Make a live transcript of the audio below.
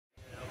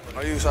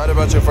Are you excited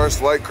about your first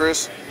flight,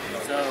 Chris?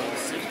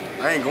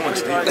 I ain't going,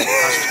 Steve. Is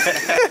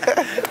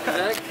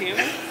that Kim?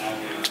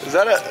 Is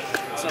that a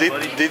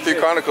D3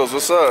 Chronicles?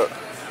 What's up?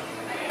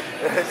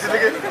 We're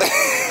here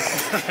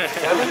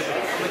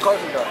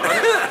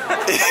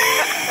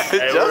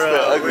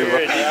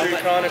at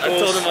D3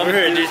 Chronicles. We're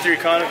here at D3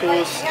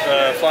 Chronicles,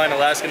 flying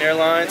Alaskan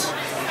Airlines.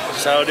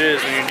 That's how it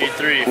is when you're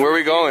D3. Where are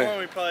we going?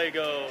 We probably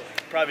go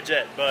private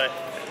jet, but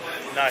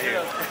not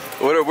here.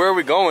 Where are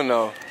we going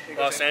though?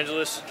 Los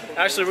Angeles.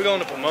 Actually, we're going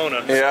to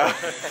Pomona. Yeah.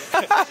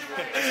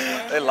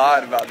 They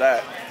lied about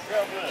that.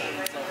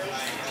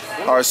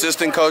 Our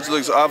assistant coach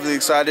looks awfully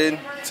excited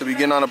to be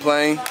getting on a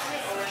plane.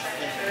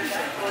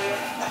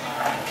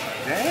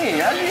 Dang,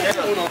 how you get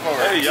Uno for?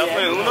 Hey, y'all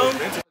playing Uno?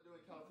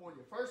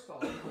 California. First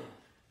off,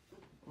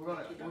 we're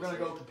gonna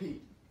go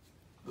compete.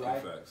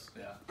 Right? Facts.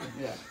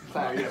 Yeah.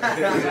 Fact.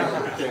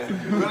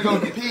 We're gonna go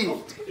compete.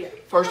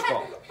 First of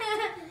all,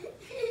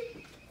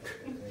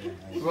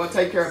 we're gonna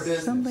take care of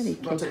business. We're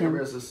gonna take care of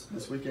business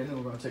this weekend, and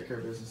we're gonna take care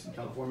of business in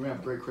California. We're gonna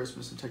have a great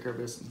Christmas and take care of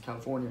business in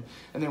California.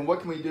 And then what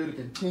can we do to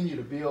continue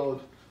to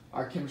build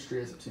our chemistry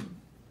as a team?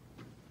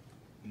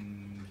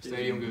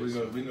 Stadium goods.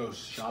 We go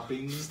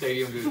shopping.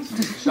 Stadium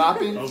goods.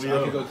 Shopping. I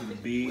could go to the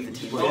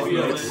beach.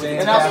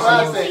 And that's what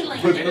I say. We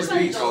can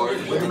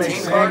make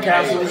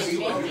sandcastles.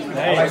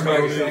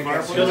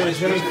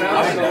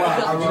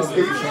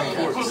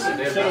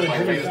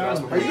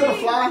 Are you gonna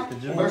fly?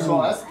 First of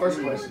all, that's the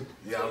first question.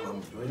 Yeah,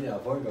 I'm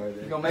point guard.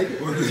 You gonna make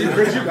it? I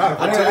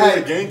tell you,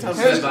 the game time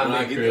says I'm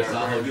not getting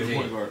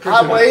there. I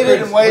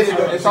waited and waited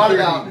and thought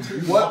about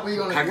what are we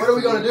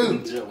gonna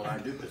do?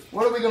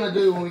 What are we gonna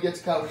do when we get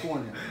to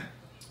California?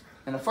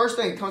 And the first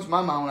thing that comes to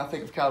my mind when I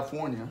think of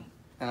California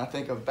and I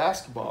think of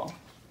basketball,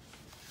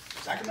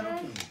 Sacramento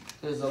Kings.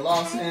 is the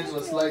Los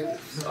Angeles Lakers.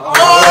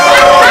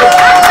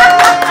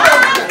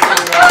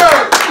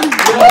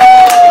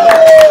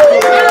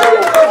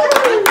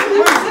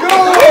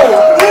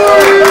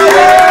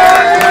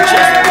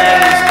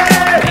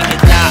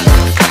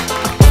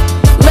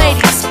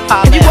 Ladies,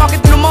 if you walking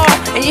through the mall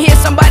and you hear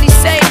somebody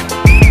say,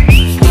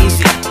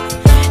 easy,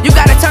 you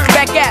gotta turn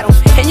back at them.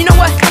 And you know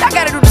what? I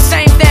gotta do the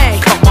same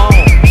thing. Come on.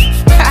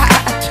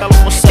 Tell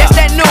them what's up. That's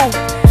that new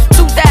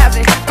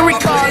 2003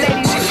 car,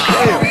 ladies.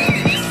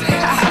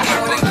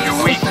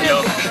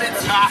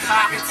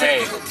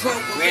 Hey,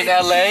 we in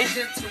LA,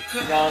 you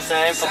know what I'm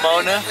saying,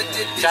 Pomona,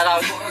 shout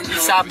out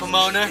Eastside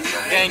Pomona,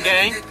 gang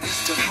gang, we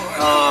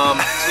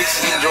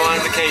just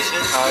enjoying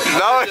vacation.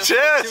 No,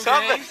 cheers!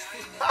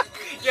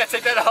 Yeah,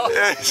 take that off.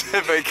 Yeah, it's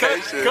a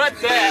vacation. Cut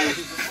that.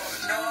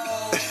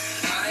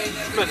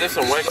 But this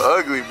a wing.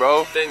 Ugly,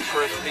 bro. Thin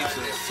crust pizza.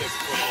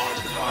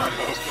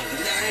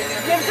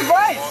 Give it to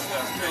Bryce.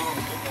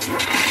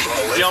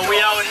 Yo,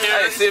 we out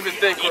here See if it's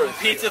thin eating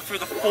pizza for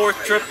the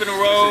 4th trip in a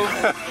row.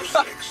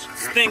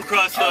 It's thin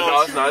crust though.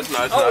 No, it's not. It's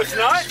not. Oh, it's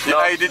not? No.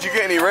 Hey, did you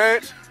get any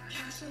ranch?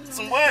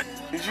 Some what?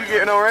 Did you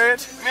get no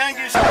ranch? Man, I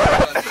get shit.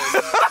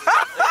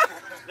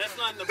 That's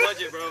not in the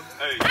budget, bro.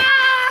 Hey,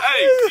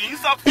 hey, you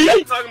stop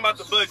talking about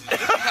the budget.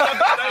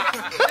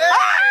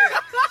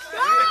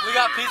 We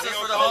got pizzas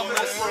for the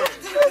homeless.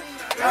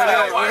 We're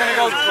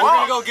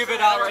gonna go give it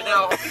out right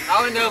now.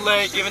 Out in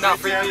LA, giving out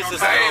free pizzas to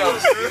the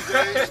homeless.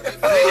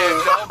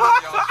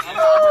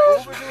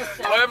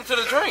 What happened to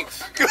the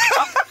drinks?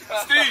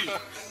 Steve.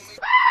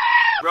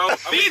 Bro,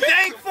 be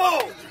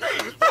thankful.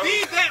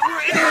 Be thankful.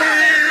 We're eating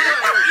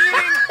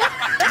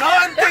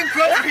non-thin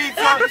crust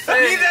pizza.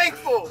 Be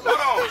thankful. Hold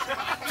on.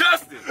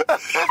 Justin.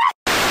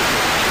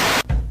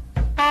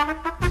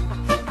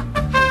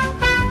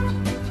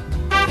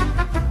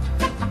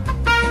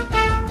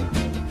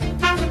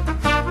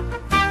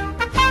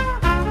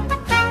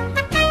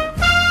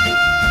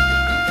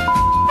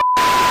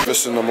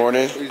 Breakfast in the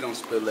morning. Please don't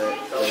spill that.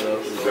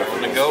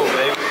 On the go,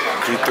 baby.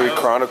 D3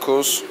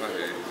 Chronicles.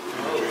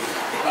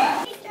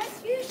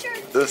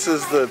 This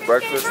is the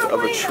breakfast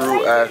of a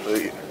true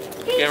athlete.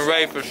 Getting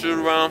ready for shoot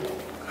around.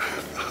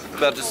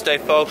 About to stay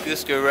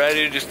focused, get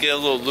ready, just get a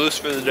little loose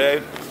for the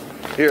day.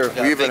 Here, Got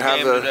a we even big have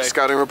game the today.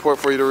 scouting report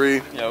for you to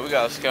read. Yeah, we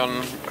got a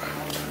scouting.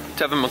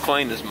 Tevin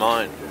McClain is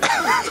mine.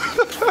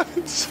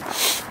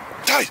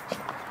 Tice!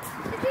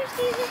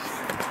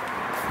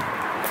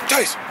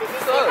 Tice!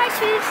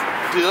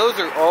 Dude, those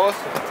are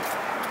awesome.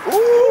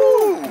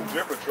 Ooh!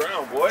 Drip or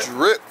drown, boy.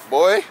 Drip,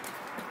 boy.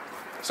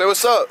 Say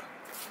what's up.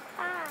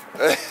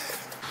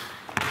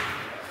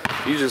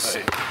 You just...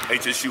 Hey,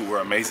 HSU,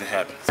 where amazing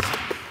happens.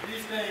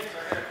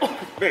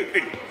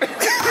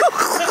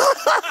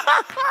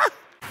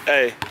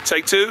 Hey,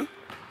 take 2.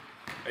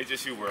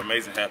 HSU, where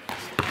amazing happens.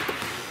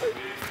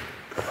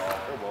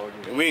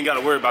 And we ain't got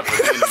to worry about the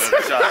beginning of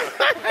the shot.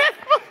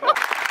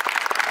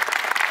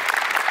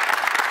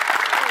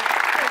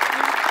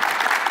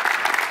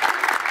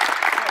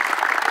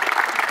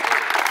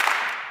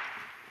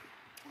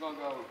 We're gonna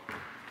go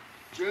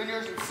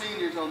juniors and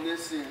seniors on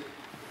this end.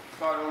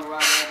 Start on the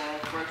right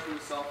elbow, freshmen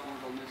and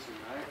sophomores on this end,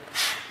 right?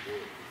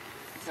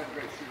 Let's have a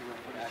great shooting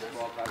around for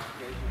basketball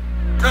classification.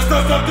 Let's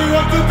start something,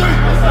 1, 2,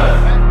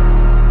 3.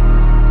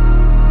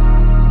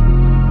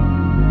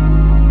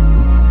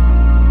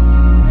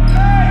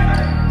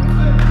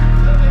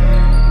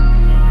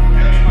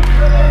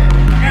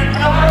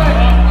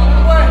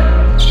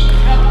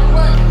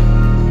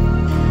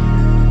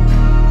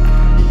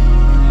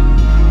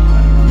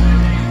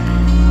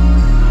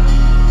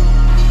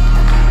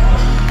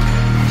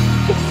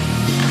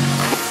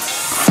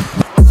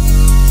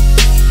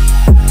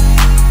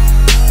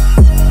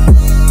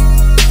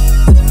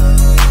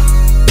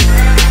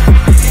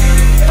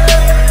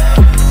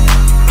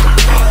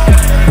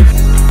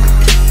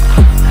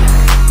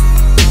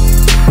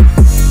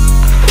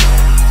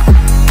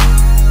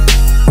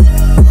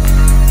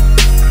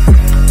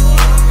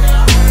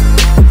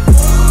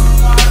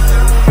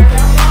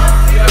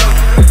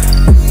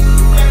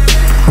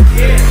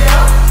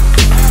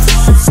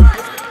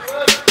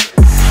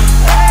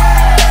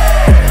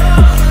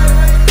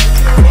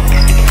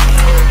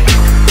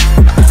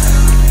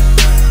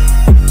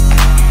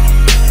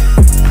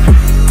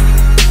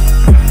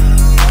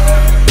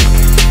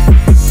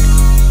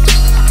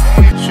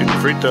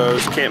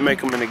 shows. Can't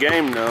make them in the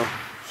game though.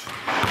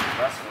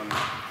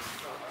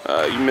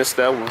 You missed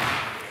that one.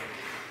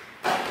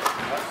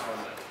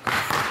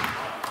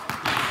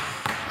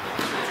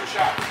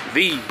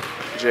 The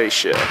J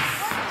Chef.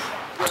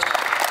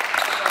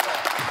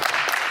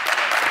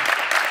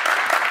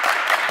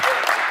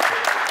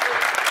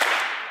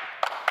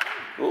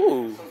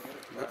 Ooh.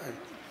 We're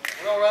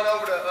gonna run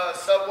over to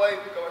Subway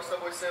and pick up our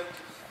Subway sandwiches.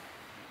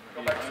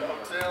 Go back to the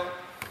hotel.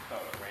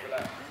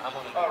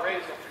 Oh,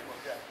 Ray's gonna pick one,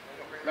 yeah.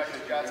 Back to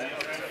the guys at the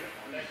hotel.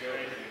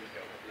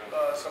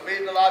 So meet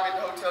in the lobby at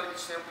the hotel to get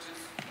sandwiches.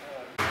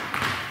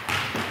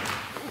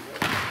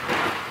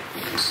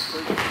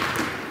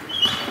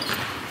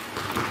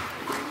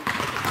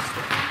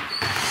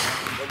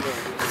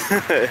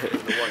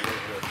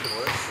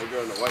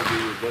 White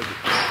dude with budget.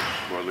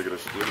 Boy, look at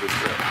this strap.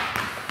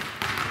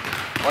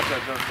 Watch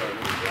that jump start.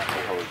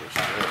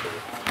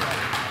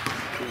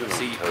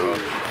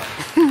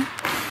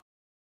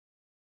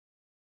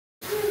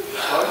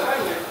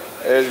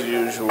 As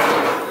usual.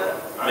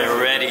 They're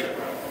ready.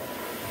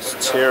 It's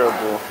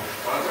terrible.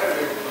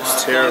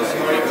 It's terrible.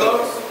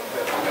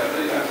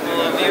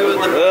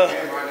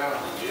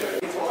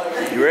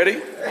 You ready?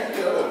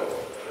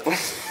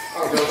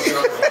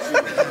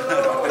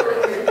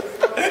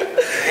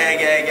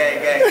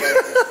 Gang.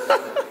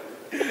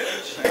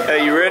 Hey,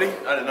 you ready?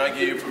 I did not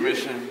give you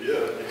permission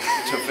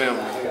to film.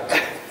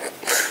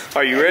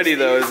 Are you ready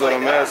though, is what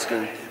I'm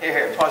asking.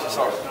 Here, pause this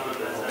on.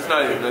 It's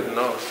not even nothing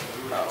else.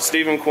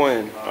 Stephen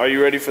Quinn, are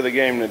you ready for the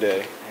game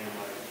today?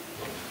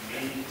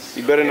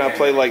 You better not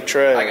play like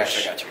trash. I got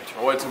you.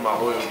 I went to my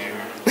oil game.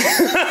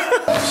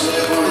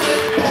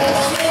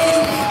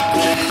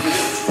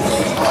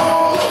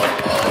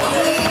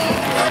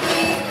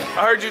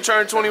 I heard you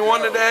turned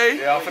 21 today.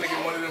 Yeah, I'm finna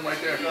get one of them right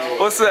there.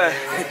 What's that?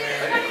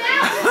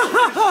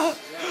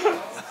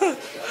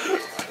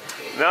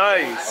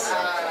 Nice.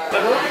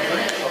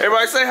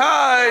 Everybody say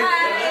hi.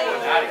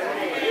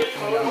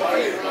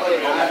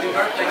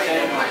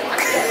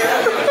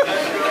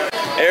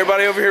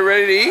 Everybody over here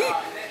ready to eat?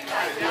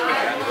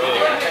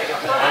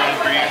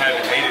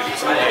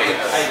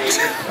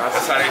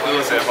 That's how they do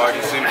it at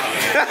Bargain City.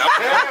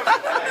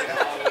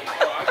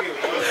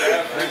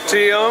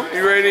 Tim,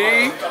 you ready to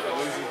eat?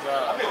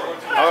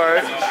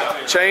 Alright.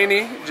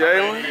 Cheney,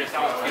 Jalen. He's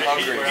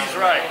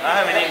right. I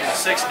haven't eaten in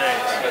 6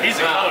 days. He's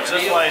a coach.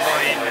 That's why he's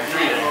only eating in 3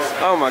 days.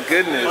 Oh my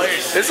goodness.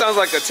 This sounds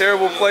like a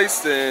terrible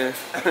place then.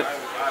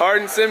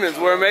 Hardin Simmons,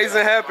 where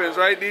amazing happens,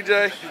 right,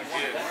 DJ?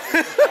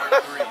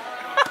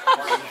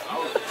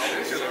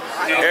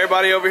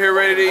 Everybody over here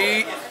ready to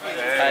eat?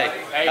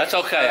 Hey, that's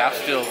okay. I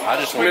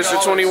just want Mr.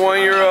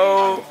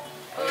 21-year-old.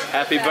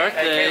 Happy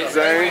birthday.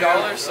 Zane.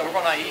 $3, so we're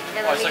gonna eat.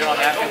 I was looking on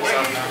napkins.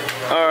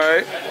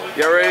 Alright.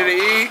 Y'all ready to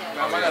eat?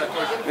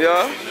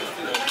 Yeah?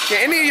 Can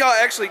any of y'all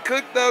actually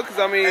cook though? Because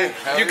I mean,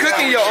 you're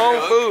cooking your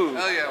own food.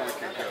 Hell yeah, we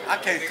can cook. I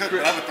can't cook,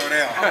 but I'm gonna throw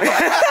down.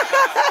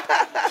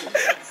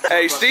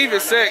 Hey, Steve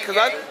is set because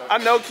I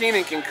know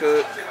Keenan can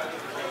cook.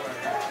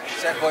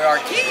 Set boy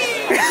Arky.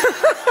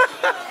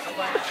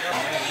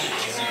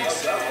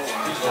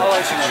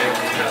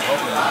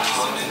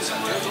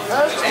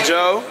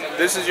 Joe,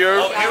 this is your.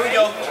 Oh, here we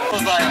go. It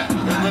was like, the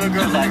little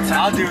girl's like,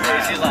 I'll do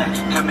it. She's like,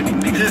 how many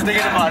niggas? Just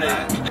thinking about it.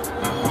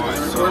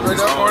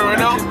 Right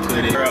now?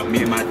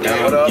 Me and my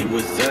dog, it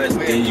was us.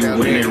 Then you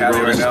went and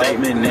wrote a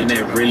statement, and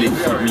that really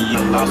put me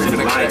lost in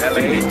life. And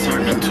it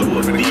turned me to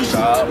a beast.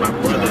 My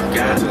brother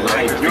got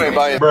life. You ain't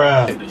buying.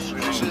 Bruh.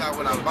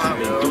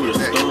 Through the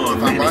storm,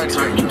 man, it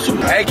turned me to a.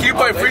 Hey, can you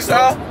play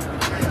freestyle?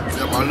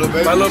 My little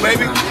baby. My little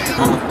baby?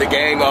 The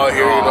gang all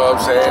here, you know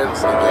what I'm saying?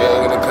 It's the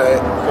gang in the cut.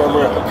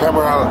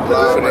 Camera out. We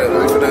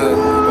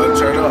finna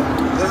turn up.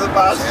 This is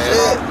about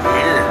shit.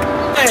 Here.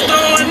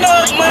 Throwing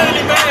up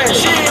money, man.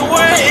 Shit,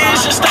 where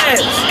is your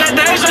stand? That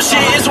danger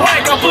shit is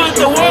whack. I put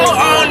the world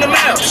on the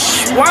map.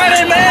 Why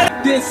they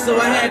mad? This, so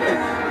I had to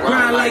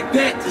grind like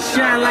that to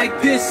shine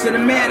like this. In a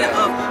matter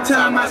of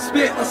time, I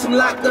spent on some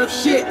locked up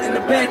shit in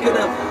the back of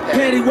the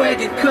paddy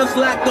wagon, cuffs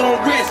locked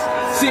on wrist.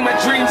 See my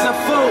dreams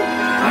unfold,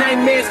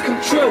 nightmares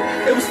come true.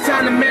 It was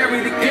time to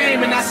marry the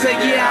game, and I said,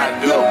 yeah, I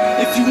do.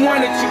 If you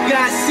want it, you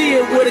gotta see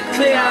it with a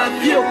clear eye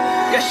view.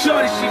 Got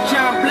shorty, she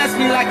tryna bless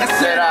me like I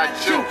said I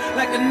do.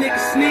 Like a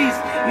nigga sneeze,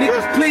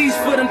 niggas please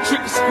for them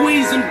tricky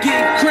squeeze, I'm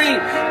getting cream.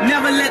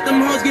 Never let them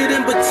hoes get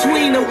in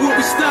between of what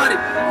we started.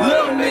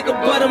 Little nigga,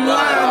 but I'm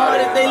lying hard.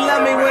 If they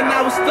love me when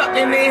I was stuck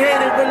in their head,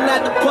 it when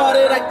not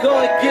departed, I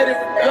go and get it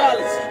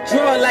regardless.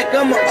 Draw it like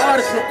I'm an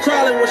artist, no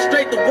crawling, went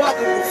straight to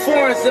walking with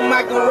foreigns in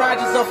my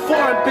garages. Are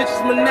foreign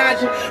bitches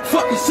menaging,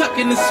 fucking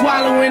sucking and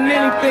swallowing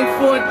anything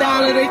for $1.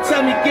 They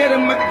tell me get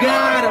him, I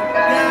got him.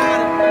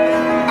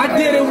 I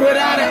did it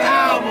without an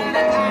album.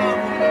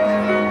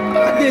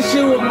 I did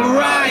shit with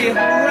Mariah.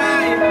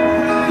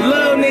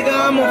 Little nigga,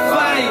 I'm on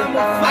fire.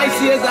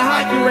 Icy as a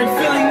hockey ring,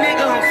 Philly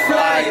nigga, I'm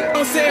flyer.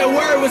 Don't say a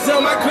word was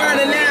on my crown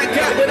and now I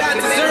got what I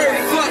deserve.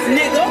 Fuck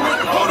nigga.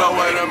 Hold on,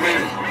 wait a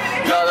minute.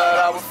 Y'all thought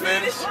I was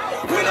finished?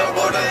 When I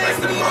bought the place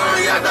tomorrow,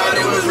 y'all thought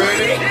it was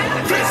ready?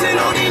 Flexing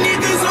on these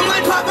niggas, I'm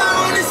like Papa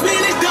on this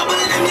spinach. Double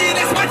M, yeah,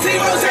 that's my team.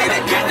 Rose,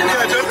 the captain.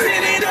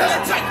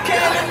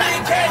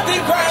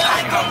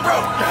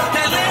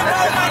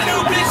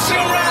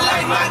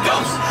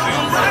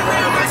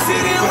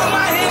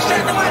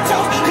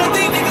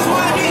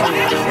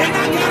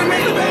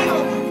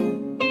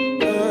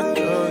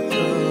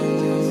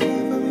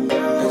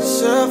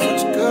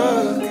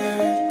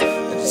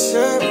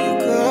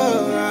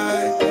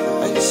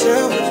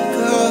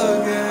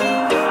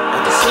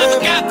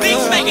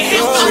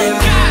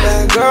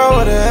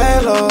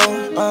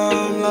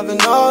 love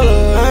in all the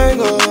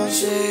angles.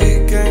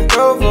 She came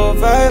through for a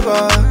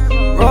favor.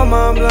 Roll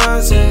my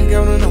blinds and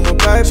give them no more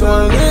paper.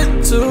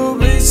 Wanted to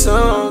be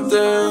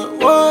something,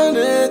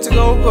 wanted to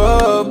go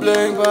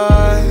public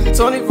by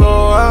 24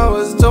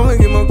 hours, told me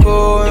get my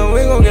cool and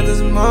we gon' get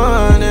this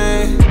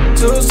money.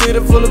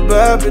 Two-seater full of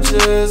bad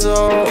bitches,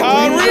 oh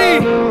Kyrie!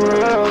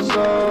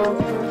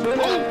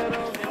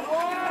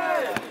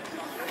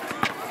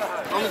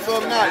 On the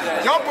sub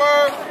night.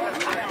 Jumper!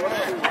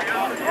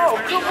 Oh,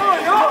 come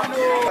on, y'all!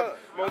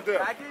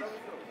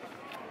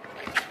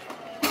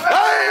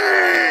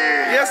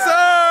 Hey! Yes,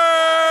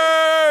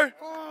 sir!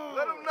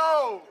 Let them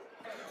know.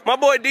 My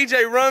boy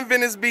DJ run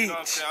Venice Beach. You know what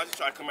I'm saying? I just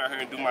try to come out here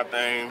and do my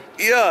thing.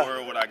 Yeah.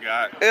 World what I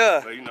got.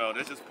 Yeah. But you know,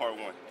 that's just part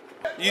one.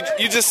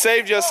 You just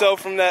saved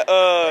yourself from that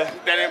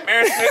that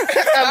embarrassment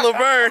at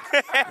Laverne.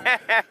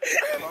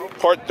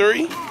 Part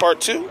 3, part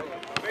 2.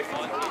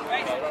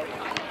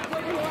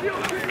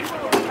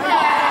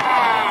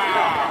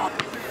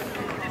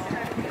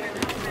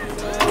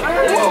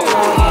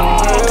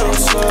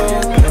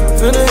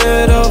 Finna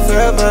head off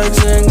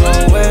Fairbanks and go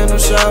away, no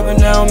shopping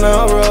down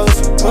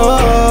Melrose. Oh,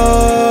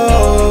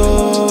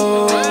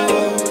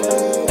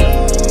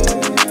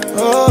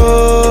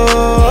 oh,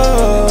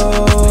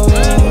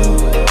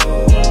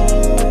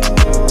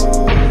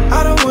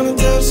 I don't wanna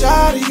tell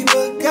Shawty,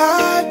 but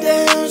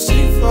goddamn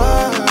she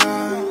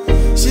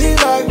fine. She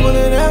like one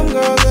of them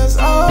girls that's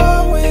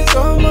always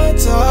on my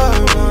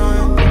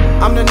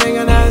timeline. I'm the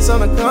nigga that's on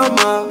the come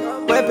up,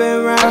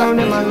 whipping round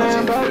in my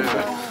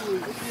Lambo.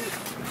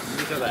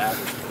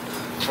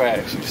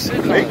 Trash.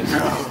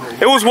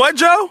 It was what,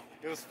 Joe?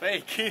 It was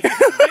fake. He wasn't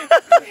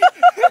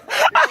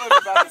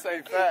about to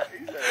say fat.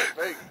 He said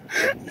fake.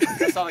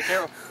 That's on the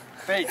camera.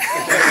 Fake.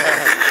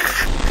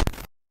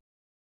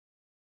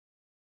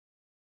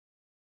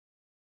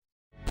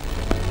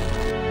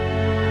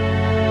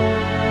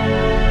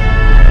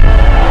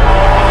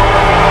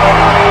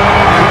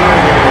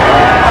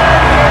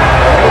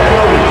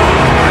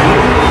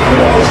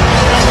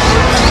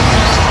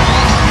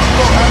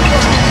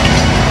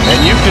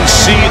 And you can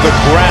see the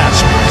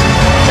grasp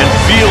and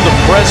feel the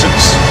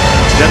presence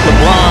that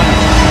LeBron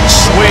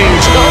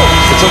swings.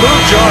 Oh, it's a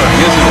little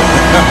jarring, isn't it?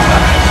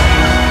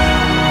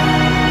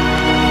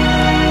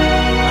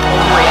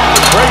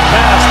 Great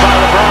pass by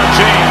LeBron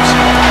James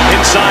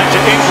inside to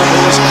Ingram, who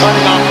was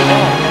cutting off the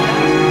ball.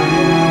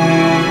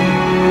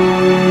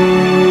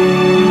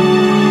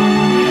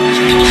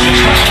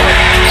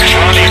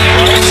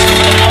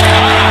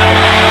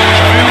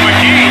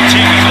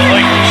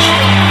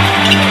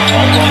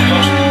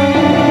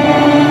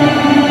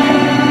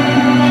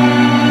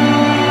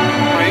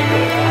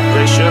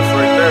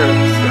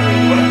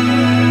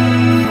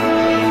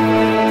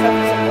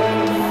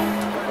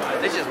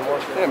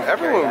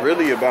 Everyone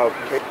really about.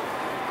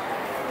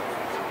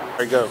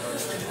 There you go.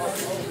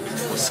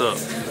 What's up?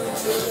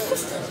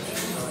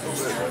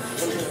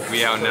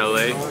 We out in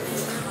LA.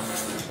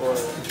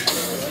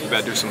 We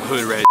about to do some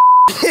hood rat.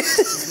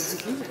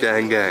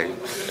 Gang, gang.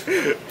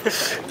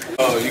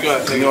 Oh, you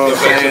gotta take what I'm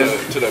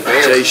saying? To the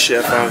J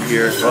Chef out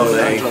here in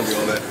LA.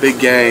 Big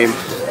game.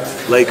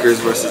 Lakers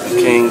versus the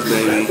Kings,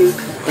 baby.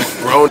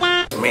 Bro,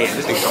 Man,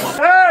 this thing's talking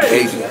about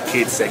Asian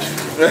kids section.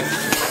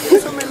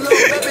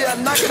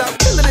 Knock it out,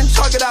 kill it and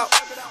chalk it out.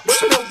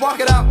 Push it and walk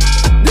it out.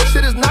 This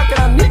shit is knocking.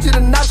 I need you to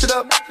notch it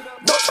up.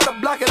 Don't try to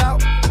block it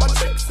out. My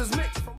tricks is mixed.